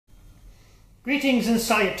Greetings and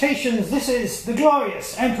salutations, this is the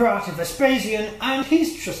glorious Emperor Vespasian and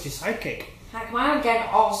his trusty sidekick. Hi, come on, get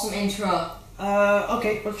an awesome intro.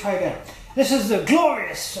 Okay, let's try again. This is the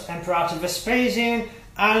glorious Emperor Vespasian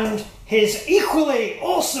and his equally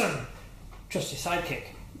awesome trusty sidekick.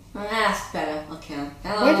 That's better, okay.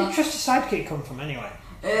 Hello. Where did trusty sidekick come from anyway?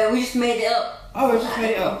 We just made it up. Oh, we just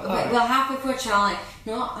made it up. We're halfway through a channel, like,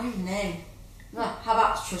 you know what, I need a name. No, how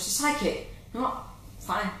about trusty sidekick? You know what,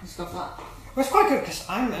 fine, let's go for that. Well, it's quite good because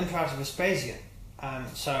I'm Emperor Vespasian, and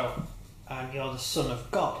you're the son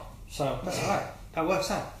of God, so that's alright. That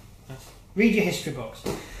works out. Read your history books.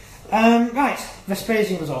 Right,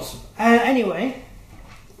 Vespasian was awesome. Anyway.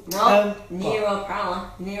 No, Nero apparently.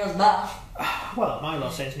 Nero's better. Well, my law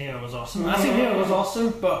says Nero was awesome. I think Nero was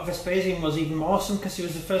awesome, but Vespasian was even more awesome because he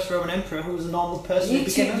was the first Roman emperor who was a normal person who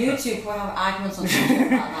became emperor. YouTube will have arguments on something like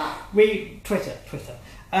that. Twitter.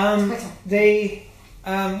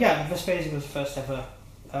 Vespasian was the first ever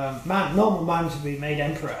normal man to be made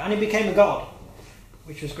emperor, and he became a god,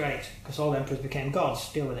 which was great because all emperors became gods.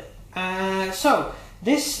 Deal with it. So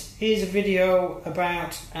this is a video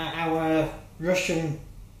about our Russian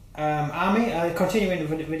army, continuing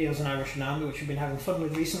the videos on our Russian army, which we've been having fun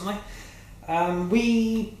with recently.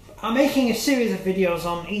 We are making a series of videos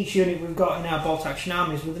on each unit we've got in our bolt action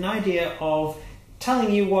armies with an idea of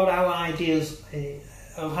telling you what our ideas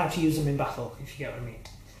of how to use them in battle, if you get what I mean.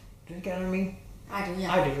 Do you get what I mean? I do,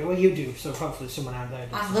 yeah. I do. Well, you do, so hopefully someone out there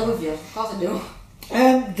does. I live with you. Of course I do.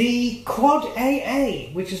 The Quad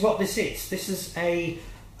AA, which is what this is. This is a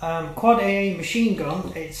Quad AA machine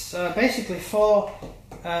gun. It's basically four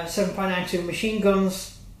 7.92 machine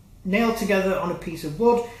guns nailed together on a piece of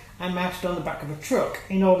wood and mounted on the back of a truck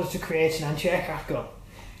in order to create an anti-aircraft gun.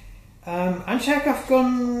 Anti-aircraft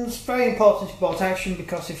guns very important to bolt action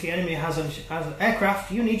because if your enemy has an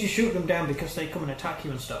aircraft, you need to shoot them down because they come and attack you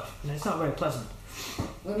and stuff, and it's not very pleasant.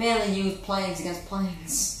 We mainly use planes against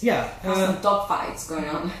planes. Yeah, some dogfights going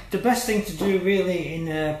on. The best thing to do really in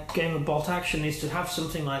a game of bolt action is to have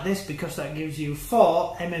something like this because that gives you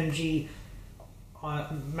 4 MMG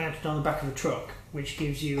mounted on the back of a truck, which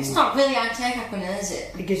gives you... It's not really anti-aircraft gun, is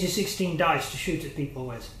it? It gives you 16 dice to shoot at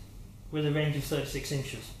people with a range of 36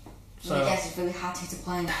 inches. So I guess it's really hard to hit a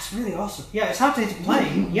plane. That's really awesome. Yeah, it's hard to hit a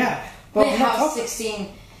plane, yeah. But it has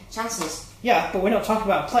 16 chances. Yeah, but we're not talking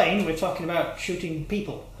about a plane, we're talking about shooting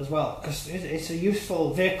people as well, because it's a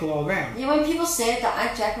useful vehicle all round. Yeah, when people say that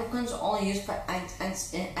anti-aircraft guns are only used for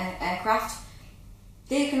aircraft,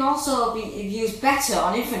 they can also be used better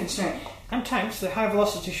on infantry. And tanks, the high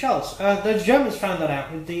velocity shells. The Germans found that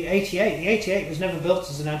out with the 88. The 88 was never built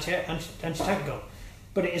as an anti-tank gun,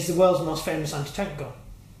 but it is the world's most famous anti-tank gun.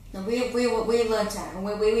 No, we learned it.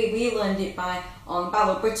 We learned it on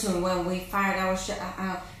Battle of Britain when we fired our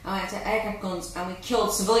anti-aircraft guns and we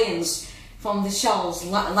killed civilians from the shells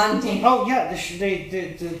landing. Oh yeah, a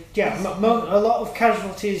lot of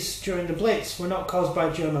casualties during the Blitz were not caused by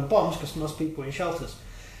German bombs because most people were in shelters.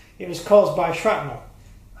 It was caused by shrapnel.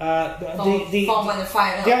 The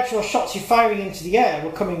actual shots you're firing into the air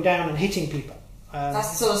were coming down and hitting people. That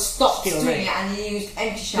sort of stopped doing it, and they used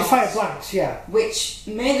empty shells. They fired blanks, yeah. Which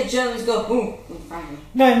made the Germans go boom.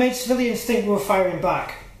 No, it made civilians think we were firing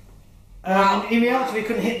back. Wow. In reality, we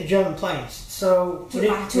couldn't hit the German planes, so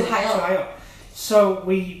too high up. So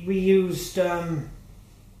we used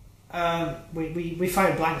we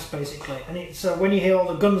fired blanks basically, and so when you hear all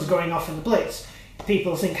the guns going off in the Blitz,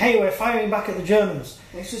 people think, hey, we're firing back at the Germans.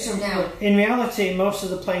 In reality, most of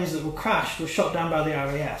the planes that were crashed were shot down by the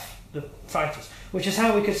RAF, the fighters, which is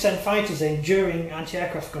how we could send fighters in during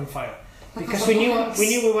anti-aircraft gunfire. Because we knew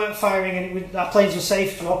we weren't firing and our planes were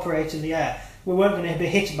safe to operate in the air. We weren't going to be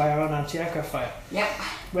hit by our own anti-aircraft fire. Yep.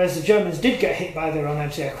 Whereas the Germans did get hit by their own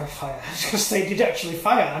anti-aircraft fire because they did actually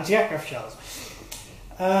fire anti-aircraft shells.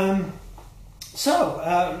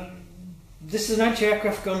 This is an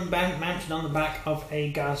anti-aircraft gun mounted on the back of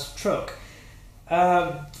a Gaz Truck.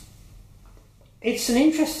 It's an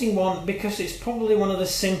interesting one because it's probably one of the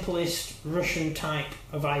simplest Russian type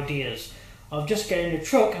of ideas of just getting a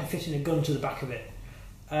truck and fitting a gun to the back of it.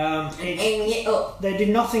 Aiming it up. They did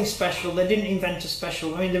nothing special. They didn't invent a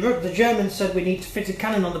special. I mean, the Germans said we need to fit a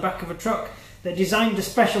cannon on the back of a truck. They designed a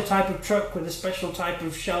special type of truck with a special type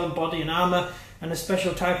of shell body and armour and a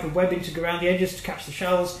special type of webbing to go around the edges to catch the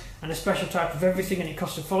shells and a special type of everything, and it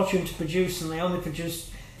cost a fortune to produce, and they only produced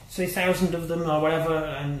 3,000 of them or whatever,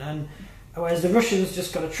 and whereas the Russians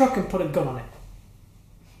just got a truck and put a gun on it.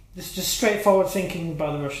 This is just straightforward thinking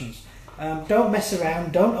by the Russians. Don't mess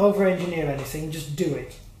around, don't over-engineer anything, just do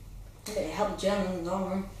it. It helped the Germans in the long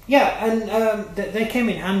run. Yeah, and they came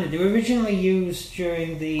in handy. They were originally used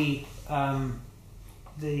during the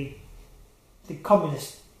the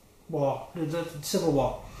communist war, the civil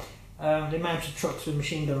war. They mounted trucks with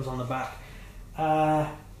machine guns on the back,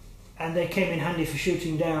 and they came in handy for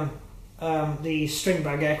shooting down the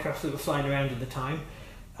string-bag aircraft that were flying around at the time.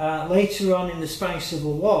 Later on in the Spanish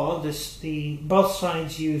Civil War, both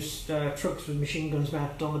sides used trucks with machine guns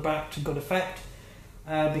mounted on the back to good effect,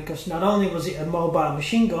 because not only was it a mobile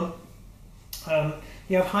machine gun,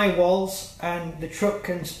 you have high walls and the truck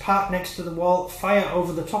can park next to the wall, fire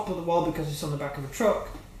over the top of the wall because it's on the back of a truck,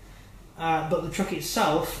 but the truck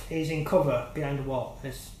itself is in cover behind the wall.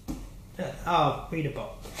 Read a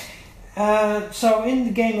book. So in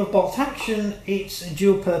the game of bolt action, it's a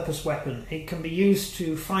dual purpose weapon. It can be used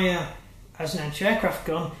to fire as an anti-aircraft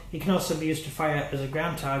gun. It can also be used to fire as a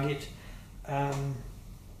ground target.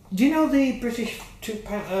 Do you know the British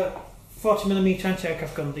 40mm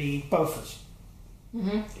anti-aircraft gun, the Bofors?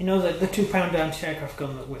 Mm-hmm. You know the 2 pound anti-aircraft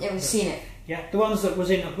gun that we've seen it. Yeah, the ones that was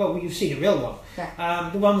in. Well, you've seen a real one. Yeah.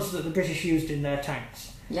 The ones that the British used in their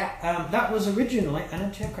tanks. Yeah. That was originally an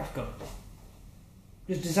anti-aircraft gun.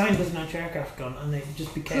 It was designed as an anti-aircraft gun, and it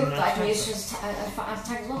just became an anti-aircraft gun. Used as a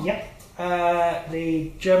tank as well. Yep.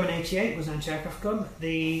 The German 88 was an anti-aircraft gun.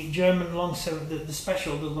 The German the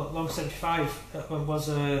special, the Long 75 was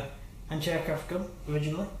an anti-aircraft gun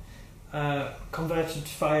originally, converted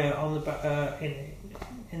to fire on the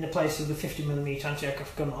in the place of the 50mm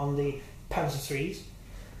anti-aircraft gun on the Panzer IIIs.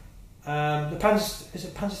 The Panzer is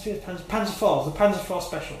it Panzer III or Panzer IV? The Panzer IV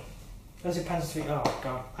special. There's a Panzer III. Oh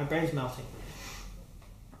god, my brain's melting.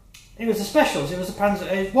 It was the specials. It was the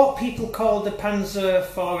Panzer. What people called the Panzer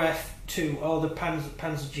IV-F2 or the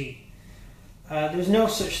Panzer G. There was no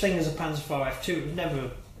such thing as a Panzer IV-F2. It was never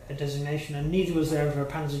a designation, and neither was there ever a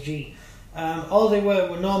Panzer G. All they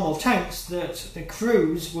were normal tanks that the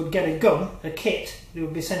crews would get a gun, a kit. They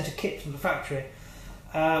would be sent a kit from the factory,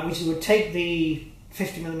 which would take the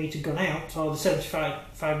 50mm gun out or the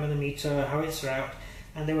 75mm howitzer out,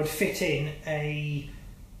 and they would fit in a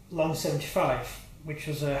Long 75, which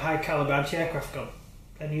was a high caliber anti-aircraft gun,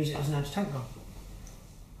 and use it as an anti-tank gun.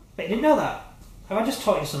 But you didn't know that. Have I just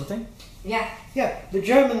taught you something? Yeah. Yeah, the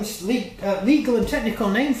Germans' legal and technical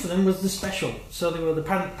name for them was the Special, so they were the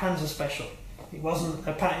Panzer Special. It wasn't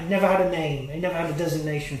it never had a name, it never had a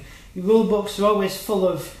designation. The rule books are always full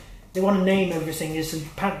of, they want to name everything. It's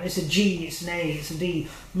a G, it's an A, it's a D.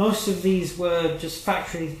 Most of these were just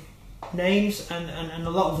factory names, and a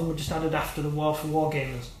lot of them were just added after the war for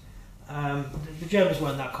wargamers. The Germans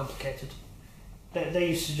weren't that complicated. They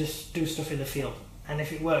used to just do stuff in the field, and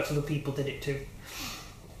if it worked, other people did it too.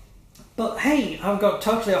 But hey, I've got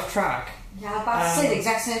totally off track. Yeah, I was about to say the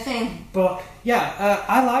exact same thing. But yeah,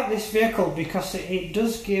 I like this vehicle because it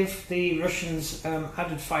does give the Russians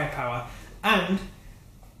added firepower, and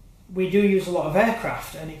we do use a lot of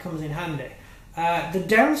aircraft, and it comes in handy. The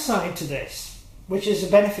downside to this, which is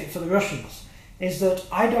a benefit for the Russians, is that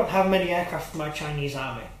I don't have many aircraft for my Chinese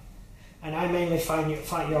army, and I mainly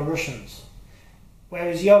fight your Russians.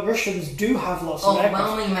 Whereas your Russians do have lots of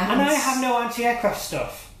aircraft, and I have no anti-aircraft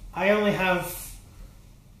stuff. I only have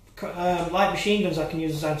light machine guns I can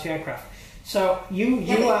use as anti-aircraft. So you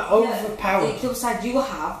are overpowered. The upside you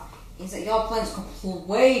have is that your planes are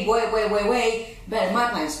way better than my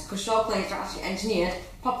planes, because your planes are actually engineered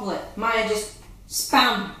properly. Mine are just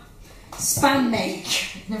spam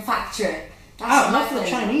make in the factory. Not for the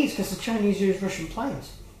Chinese, because the Chinese use Russian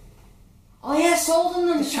planes. Oh yeah, sold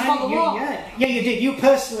them to the war. Yeah, you did. You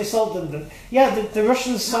personally sold them. Yeah, the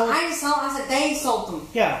Russians sold. No, I didn't sell. I said they sold them.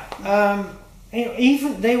 Yeah.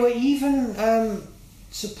 They were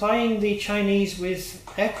supplying the Chinese with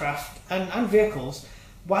aircraft and vehicles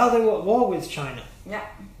while they were at war with China. Yeah.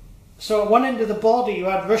 So at one end of the border, you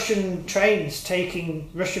had Russian trains taking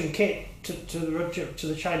Russian kit to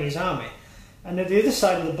the Chinese army, and at the other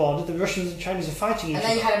side of the border, the Russians and Chinese are fighting each other.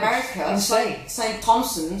 And then you had America selling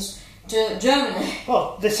Thompsons to Germany.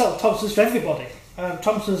 Well, they sold Thompsons to everybody.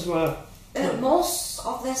 Thompsons were... most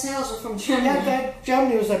of their sales were from Germany. Yeah,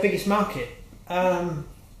 Germany was their biggest market.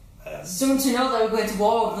 Soon to know they were going to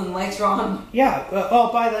war with them later on. Yeah,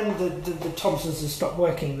 by then the Thompsons had stopped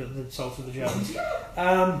working that they'd sold to the Germans.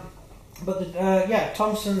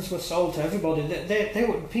 Thompsons were sold to everybody. They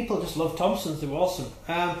were, people just loved Thompsons, they were awesome.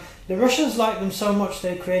 The Russians liked them so much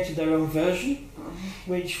they created their own version,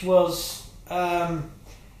 which was...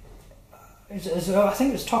 I think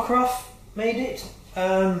it was Tokarov made it,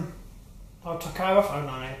 or Tokarov, I don't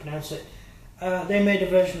know how to pronounce it. They made a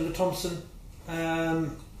version of the Thompson,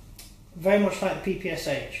 very much like the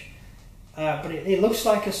PPSH, but it looks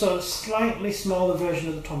like a sort of slightly smaller version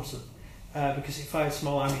of the Thompson, because it fired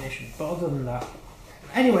small ammunition. But other than that,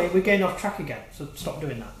 anyway, we're getting off track again, so stop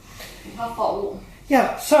doing that. Her fault.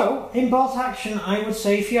 Yeah, so in bolt action, I would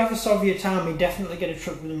say if you have a Soviet army, definitely get a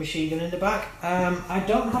truck with a machine gun in the back. I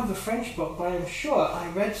don't have the French book, but I'm sure I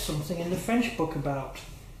read something in the French book about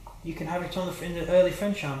you can have it on in the early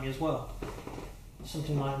French army as well.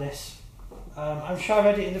 Something like this. I'm sure I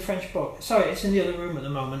read it in the French book. Sorry, it's in the other room at the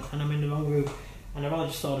moment, and I'm in the wrong room, and I've only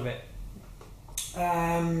just thought of it.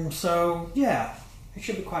 So, yeah, it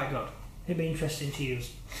should be quite good. It'd be interesting to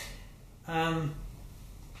use.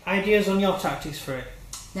 Ideas on your tactics for it?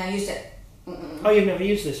 Now I used it. Oh, you've never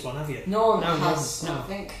used this one, have you? No one has, I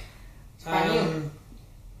think. It's brand new.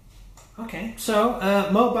 Okay, so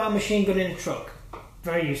mobile machine gun in a truck.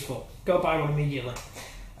 Very useful. Go buy one immediately.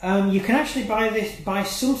 You can actually buy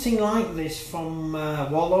something like this from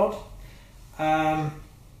Warlord. There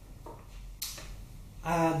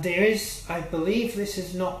is, I believe this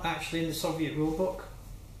is not actually in the Soviet rulebook.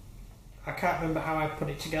 I can't remember how I put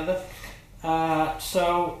it together.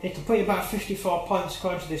 So it'll put you about 54 points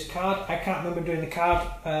according to this card. I can't remember doing the card.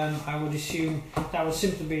 I would assume that would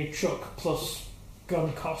simply be truck plus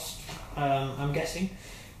gun cost, I'm guessing.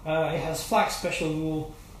 It has flak special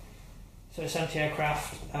rule, so it's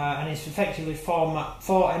anti-aircraft, and it's effectively four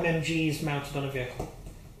MMGs mounted on a vehicle.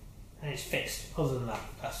 And it's fixed. Other than that,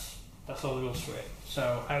 that's all there is for it.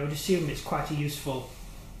 So I would assume it's quite a useful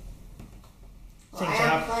thing to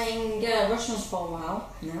have. I am playing Russians for a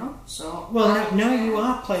while now, so... Well, now you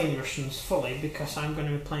are playing Russians fully, because I'm going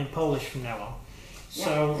to be playing Polish from now on. Yeah,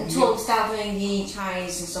 so until we start doing the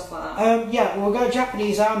Chinese and stuff like that. Yeah, we'll go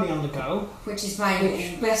Japanese army on the go. Which is my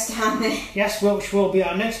best army. Yes, which will be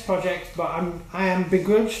our next project, but I am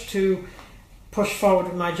begrudged to push forward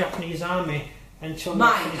with my Japanese army until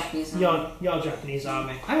Japanese army. Your Japanese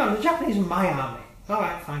army. Hang on, the Japanese are my army.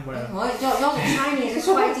 Alright, fine, whatever. Well, you're the Chinese, that's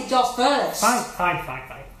why I did yours first. Fine,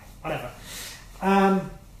 whatever.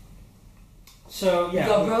 So, yeah.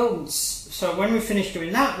 Your roads. So when we finish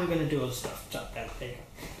doing that, we're going to do other stuff. So, there you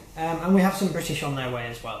go. And we have some British on their way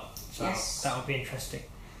as well. So yes. That will be interesting.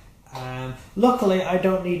 Luckily, I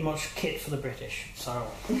don't need much kit for the British, so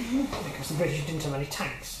because the British didn't have any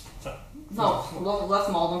tanks. So no, left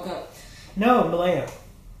them all, don't go. No, Malaya.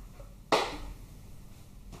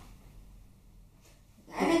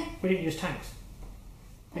 We didn't use tanks.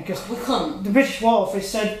 Because we couldn't. The British War Office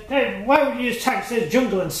said, hey, why would you use tanks? There's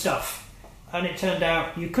jungle and stuff. And it turned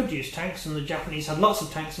out you could use tanks, and the Japanese had lots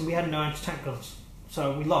of tanks, and we had no anti-tank guns.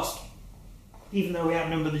 So we lost. Even though we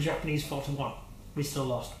outnumbered the Japanese 4-1. We still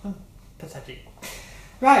lost. Pathetic.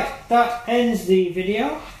 Right, that ends the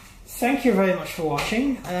video. Thank you very much for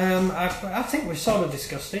watching. I think we've sort of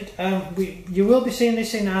discussed it. You will be seeing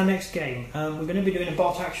this in our next game. We're going to be doing a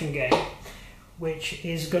bolt action game, which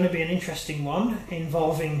is going to be an interesting one,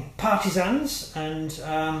 involving partisans and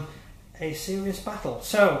a serious battle.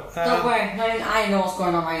 So don't worry, I know what's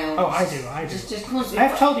going on my own. Oh, I do. Just come on.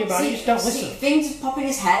 I've told you about it, you just don't listen. Things pop in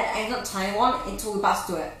his head, and he's not telling one until we pass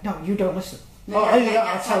to it. No, you don't listen. No,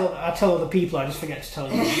 I tell other people, I just forget to tell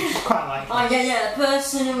you. It's quite like that. Oh, yeah, the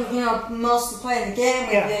person who, mostly playing the game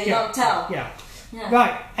with you don't tell. Yeah.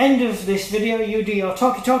 Right, end of this video, you do your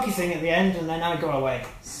talky thing at the end, and then I go away.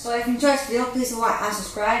 So if you enjoyed this video, please like and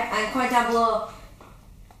subscribe, and comment down below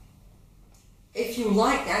if you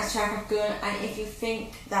like the anti-aircraft gun, and if you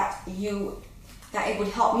think that it would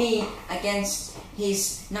help me against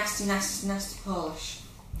his nasty Polish.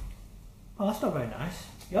 Well, that's not very nice.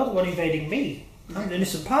 You're the one invading me. I'm the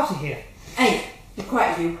innocent party here. Hey, be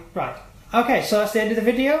quiet, you. Right. Okay, so that's the end of the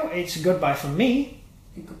video. It's goodbye from me.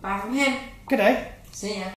 And goodbye from him. Good day. See ya.